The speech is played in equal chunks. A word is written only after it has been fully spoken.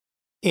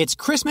It's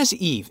Christmas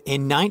Eve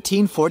in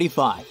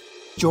 1945.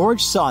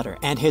 George Sauter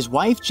and his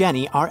wife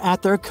Jenny are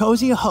at their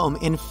cozy home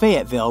in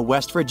Fayetteville,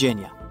 West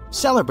Virginia,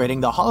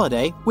 celebrating the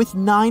holiday with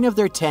 9 of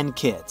their 10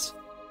 kids.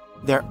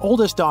 Their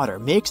oldest daughter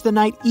makes the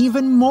night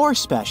even more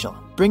special,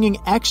 bringing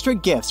extra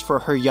gifts for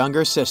her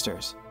younger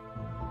sisters.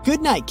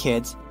 Good night,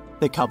 kids.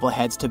 The couple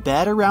heads to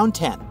bed around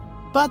 10,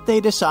 but they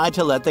decide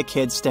to let the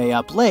kids stay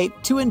up late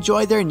to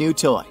enjoy their new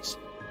toys.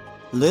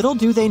 Little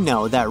do they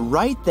know that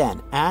right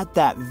then, at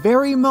that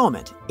very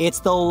moment,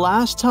 it's the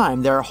last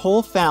time their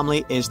whole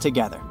family is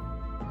together.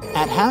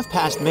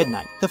 At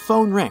midnight, the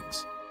phone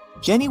rings.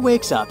 Jenny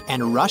wakes up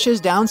and rushes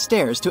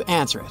downstairs to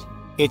answer it.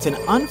 It's an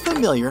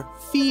unfamiliar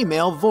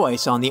female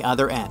voice on the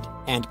other end,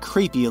 and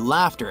creepy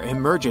laughter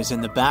emerges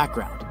in the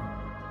background.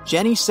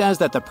 Jenny says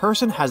that the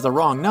person has the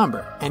wrong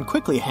number and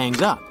quickly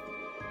hangs up.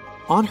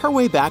 On her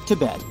way back to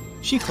bed,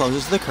 she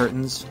closes the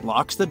curtains,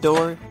 locks the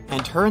door,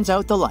 and turns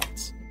out the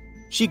lights.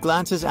 She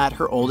glances at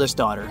her oldest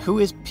daughter, who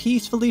is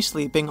peacefully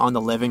sleeping on the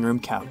living room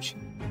couch.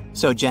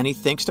 So Jenny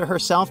thinks to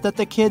herself that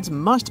the kids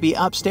must be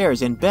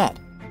upstairs in bed.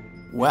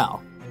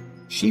 Well,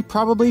 she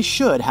probably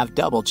should have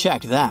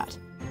double-checked that.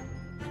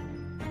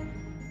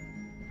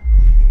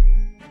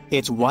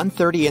 It's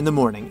 1:30 in the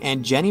morning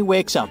and Jenny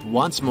wakes up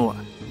once more.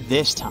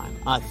 This time,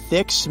 a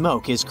thick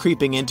smoke is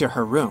creeping into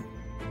her room.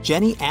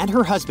 Jenny and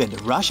her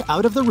husband rush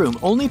out of the room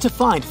only to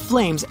find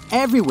flames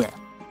everywhere.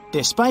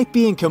 Despite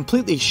being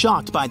completely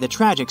shocked by the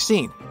tragic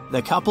scene,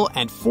 the couple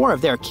and 4 of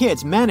their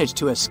kids manage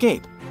to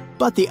escape,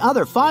 but the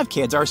other 5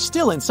 kids are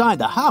still inside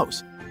the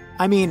house.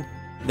 I mean,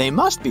 they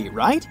must be,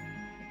 right?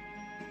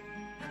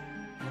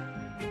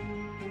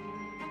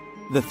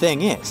 The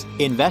thing is,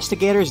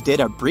 investigators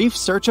did a brief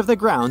search of the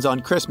grounds on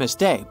Christmas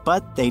Day,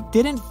 but they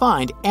didn't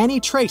find any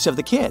trace of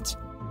the kids.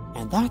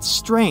 And that's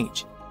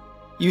strange.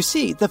 You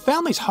see, the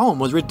family's home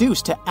was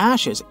reduced to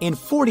ashes in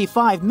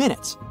 45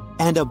 minutes.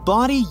 And a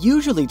body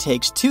usually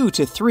takes 2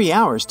 to 3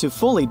 hours to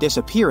fully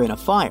disappear in a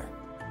fire.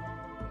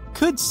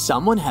 Could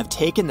someone have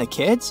taken the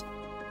kids?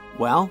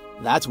 Well,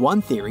 that's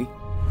one theory.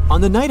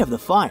 On the night of the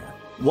fire,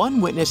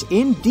 one witness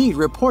indeed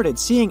reported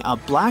seeing a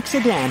black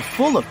sedan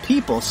full of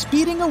people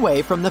speeding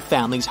away from the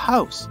family's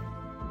house.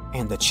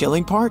 And the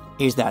chilling part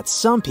is that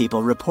some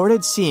people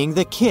reported seeing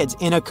the kids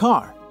in a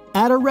car,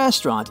 at a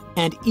restaurant,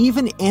 and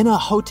even in a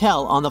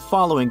hotel on the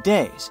following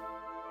days.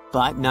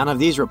 But none of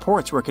these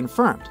reports were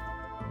confirmed.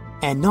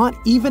 And not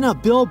even a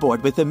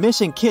billboard with the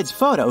missing kid's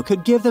photo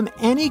could give them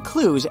any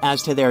clues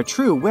as to their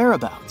true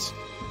whereabouts.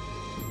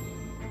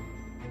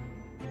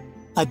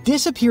 A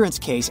disappearance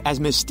case as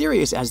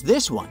mysterious as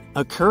this one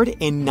occurred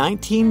in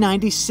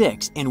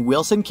 1996 in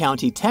Wilson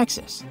County,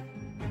 Texas.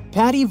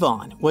 Patty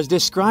Vaughn was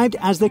described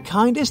as the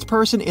kindest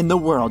person in the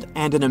world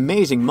and an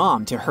amazing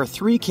mom to her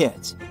 3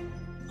 kids.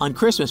 On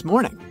Christmas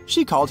morning,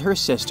 she called her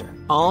sister,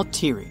 all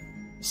teary,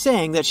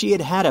 saying that she had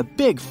had a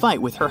big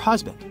fight with her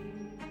husband.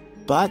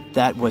 But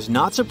that was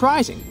not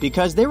surprising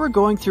because they were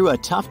going through a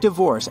tough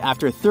divorce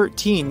after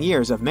 13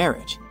 years of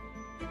marriage.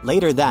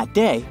 Later that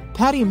day,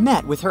 Patty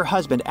met with her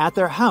husband at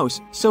their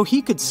house so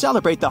he could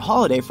celebrate the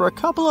holiday for a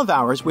couple of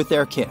hours with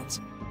their kids.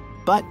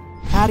 But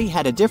Patty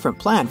had a different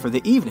plan for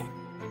the evening.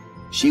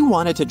 She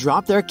wanted to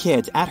drop their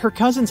kids at her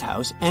cousin's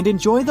house and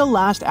enjoy the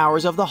last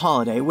hours of the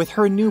holiday with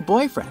her new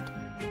boyfriend.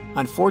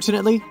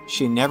 Unfortunately,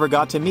 she never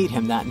got to meet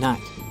him that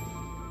night.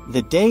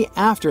 The day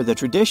after the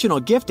traditional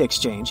gift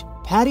exchange,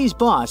 Patty's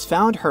boss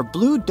found her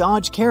blue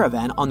Dodge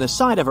Caravan on the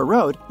side of a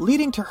road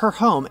leading to her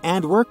home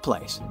and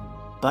workplace.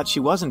 But she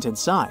wasn't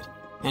inside,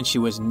 and she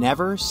was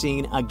never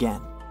seen again.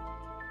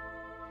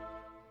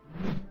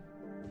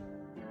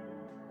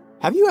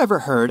 Have you ever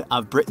heard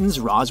of Britain's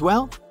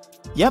Roswell?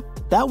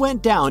 Yep, that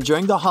went down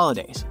during the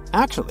holidays,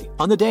 actually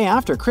on the day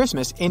after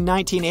Christmas in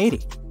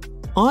 1980.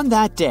 On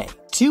that day,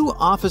 2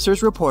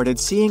 officers reported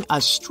seeing a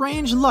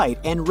strange light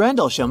in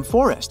Rendlesham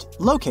Forest,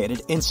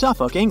 located in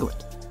Suffolk,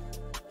 England.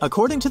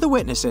 According to the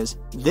witnesses,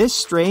 this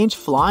strange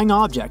flying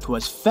object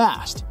was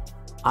fast.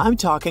 I'm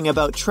talking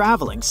about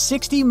traveling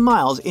 60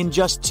 miles in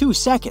just 2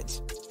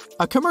 seconds.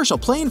 A commercial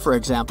plane, for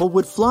example,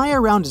 would fly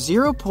around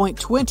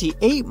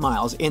 0.28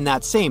 miles in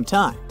that same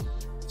time.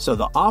 So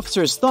the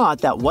officers thought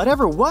that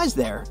whatever was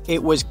there,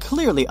 it was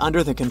clearly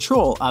under the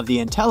control of the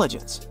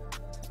intelligence.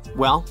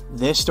 Well,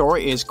 this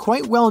story is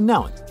quite well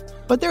known,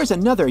 but there's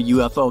another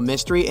UFO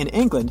mystery in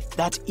England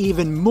that's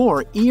even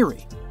more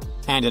eerie.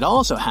 And it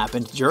also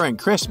happened during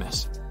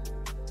Christmas.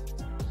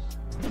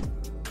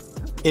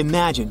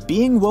 Imagine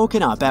being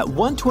woken up at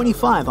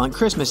 1:25 on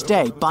Christmas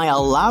Day by a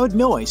loud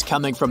noise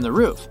coming from the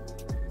roof.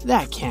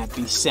 That can't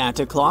be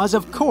Santa Claus,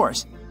 of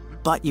course,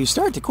 but you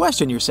start to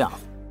question yourself.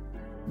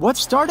 What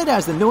started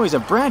as the noise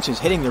of branches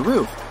hitting the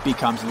roof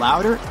becomes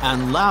louder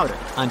and louder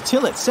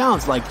until it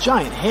sounds like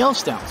giant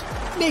hailstones,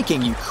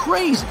 making you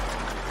crazy.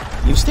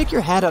 You stick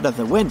your head out of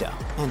the window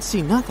and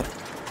see nothing.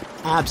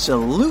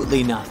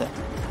 Absolutely nothing.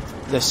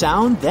 The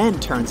sound then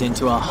turns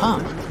into a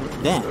hum,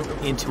 then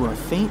into a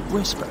faint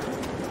whisper.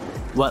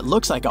 What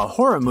looks like a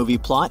horror movie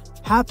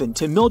plot happened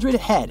to Mildred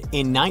Head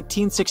in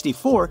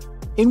 1964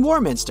 in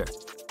Warminster,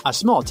 a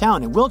small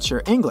town in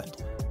Wiltshire,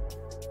 England.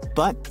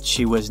 But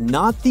she was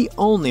not the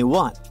only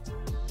one.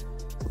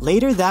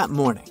 Later that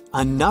morning,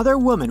 another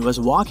woman was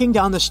walking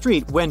down the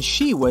street when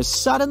she was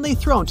suddenly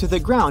thrown to the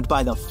ground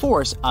by the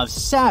force of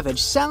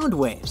savage sound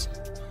waves.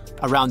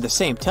 Around the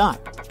same time,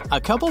 a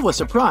couple was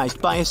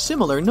surprised by a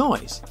similar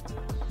noise.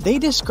 They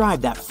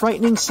described that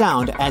frightening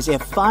sound as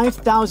if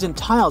 5,000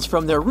 tiles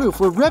from their roof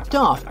were ripped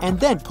off and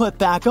then put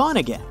back on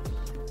again.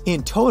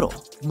 In total,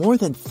 more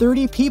than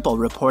 30 people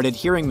reported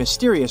hearing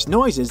mysterious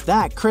noises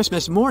that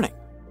Christmas morning.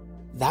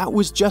 That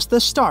was just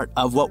the start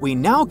of what we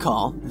now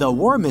call the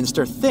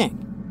Warminster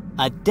Thing,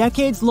 a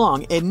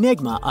decades-long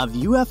enigma of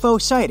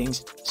UFO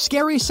sightings,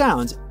 scary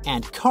sounds,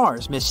 and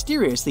cars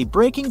mysteriously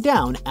breaking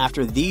down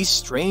after these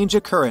strange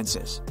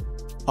occurrences.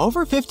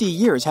 Over 50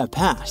 years have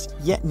passed,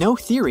 yet no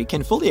theory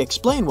can fully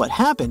explain what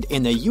happened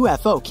in the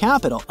UFO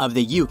capital of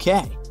the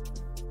UK.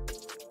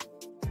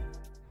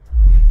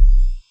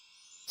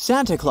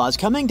 Santa Claus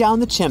coming down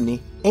the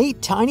chimney,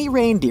 8 tiny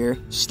reindeer,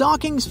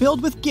 stockings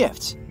filled with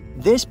gifts.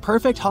 This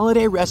perfect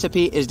holiday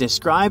recipe is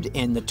described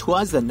in the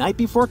 "'Twas the Night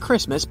Before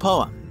Christmas"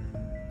 poem.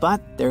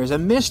 But there's a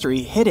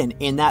mystery hidden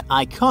in that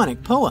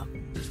iconic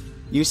poem.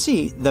 You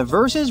see, the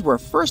verses were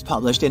first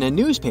published in a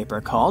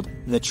newspaper called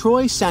the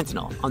Troy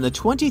Sentinel on the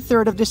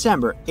 23rd of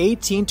December,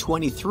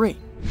 1823.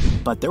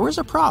 But there was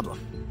a problem.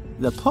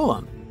 The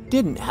poem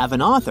didn't have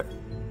an author.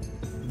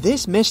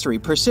 This mystery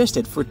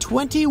persisted for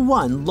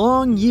 21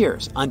 long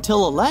years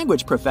until a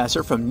language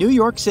professor from New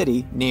York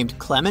City named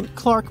Clement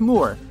Clark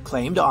Moore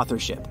claimed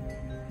authorship.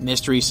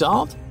 Mystery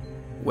solved?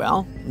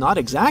 Well, not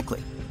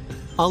exactly.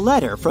 A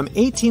letter from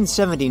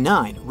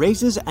 1879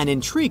 raises an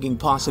intriguing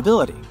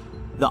possibility.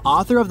 The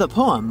author of the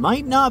poem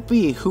might not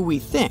be who we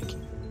think.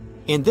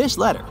 In this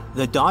letter,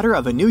 the daughter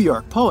of a New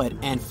York poet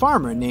and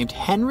farmer named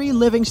Henry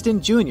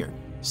Livingston Jr.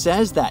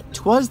 says that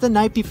 "'Twas the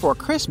Night Before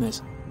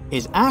Christmas"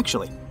 is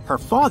actually her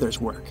father's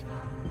work.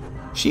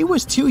 She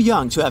was too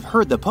young to have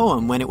heard the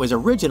poem when it was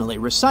originally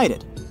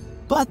recited,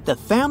 but the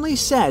family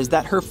says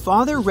that her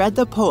father read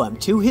the poem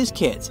to his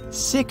kids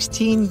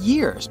 16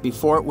 years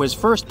before it was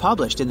first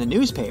published in the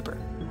newspaper.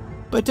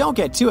 But don't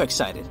get too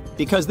excited,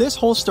 because this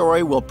whole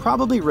story will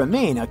probably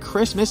remain a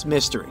Christmas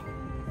mystery.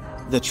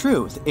 The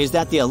truth is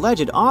that the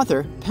alleged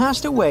author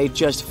passed away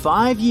just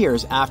 5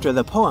 years after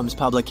the poem's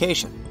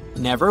publication,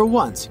 never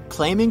once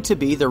claiming to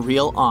be the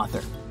real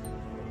author.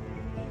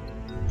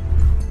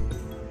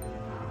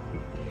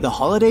 The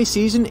holiday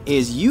season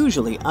is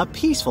usually a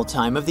peaceful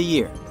time of the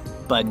year,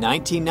 but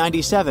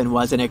 1997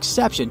 was an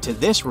exception to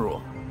this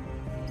rule.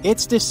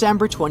 It's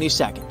December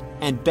 22nd,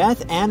 and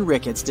Beth Ann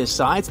Ricketts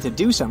decides to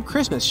do some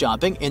Christmas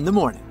shopping in the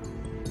morning.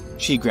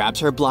 She grabs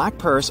her black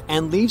purse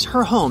and leaves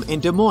her home in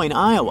Des Moines,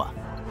 Iowa.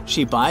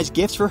 She buys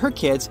gifts for her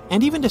kids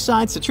and even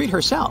decides to treat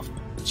herself,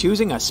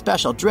 choosing a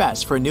special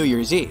dress for New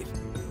Year's Eve.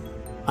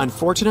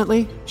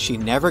 Unfortunately, she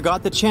never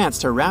got the chance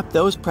to wrap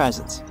those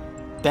presents.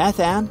 Beth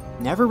Ann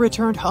never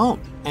returned home,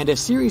 and a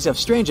series of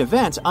strange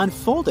events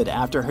unfolded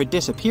after her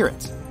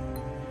disappearance.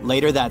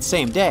 Later that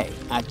same day,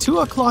 at 2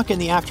 o'clock in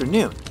the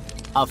afternoon,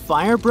 a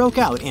fire broke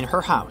out in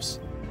her house.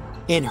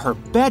 In her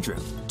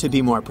bedroom, to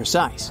be more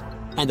precise,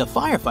 and the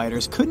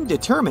firefighters couldn't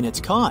determine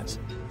its cause.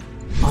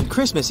 On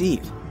Christmas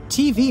Eve,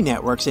 TV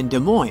networks in Des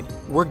Moines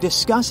were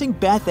discussing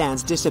Beth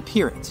Ann's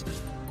disappearance.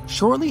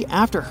 Shortly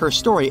after her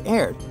story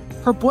aired,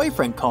 her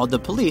boyfriend called the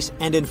police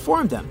and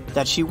informed them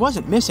that she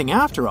wasn't missing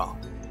after all.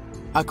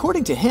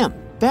 According to him,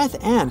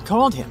 Beth Ann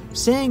called him,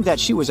 saying that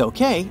she was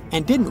okay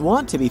and didn't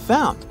want to be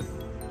found.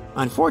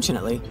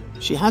 Unfortunately,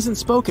 she hasn't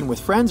spoken with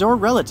friends or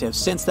relatives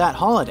since that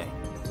holiday,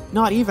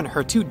 not even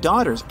her 2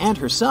 daughters and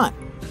her son.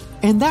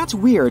 And that's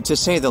weird to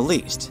say the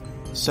least.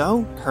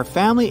 So, her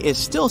family is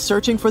still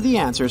searching for the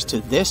answers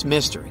to this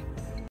mystery.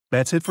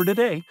 That's it for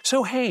today.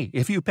 So hey,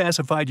 if you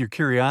pacified your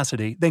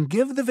curiosity, then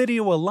give the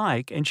video a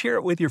like and share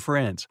it with your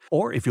friends.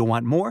 Or if you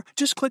want more,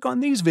 just click on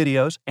these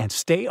videos and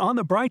stay on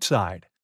the bright side.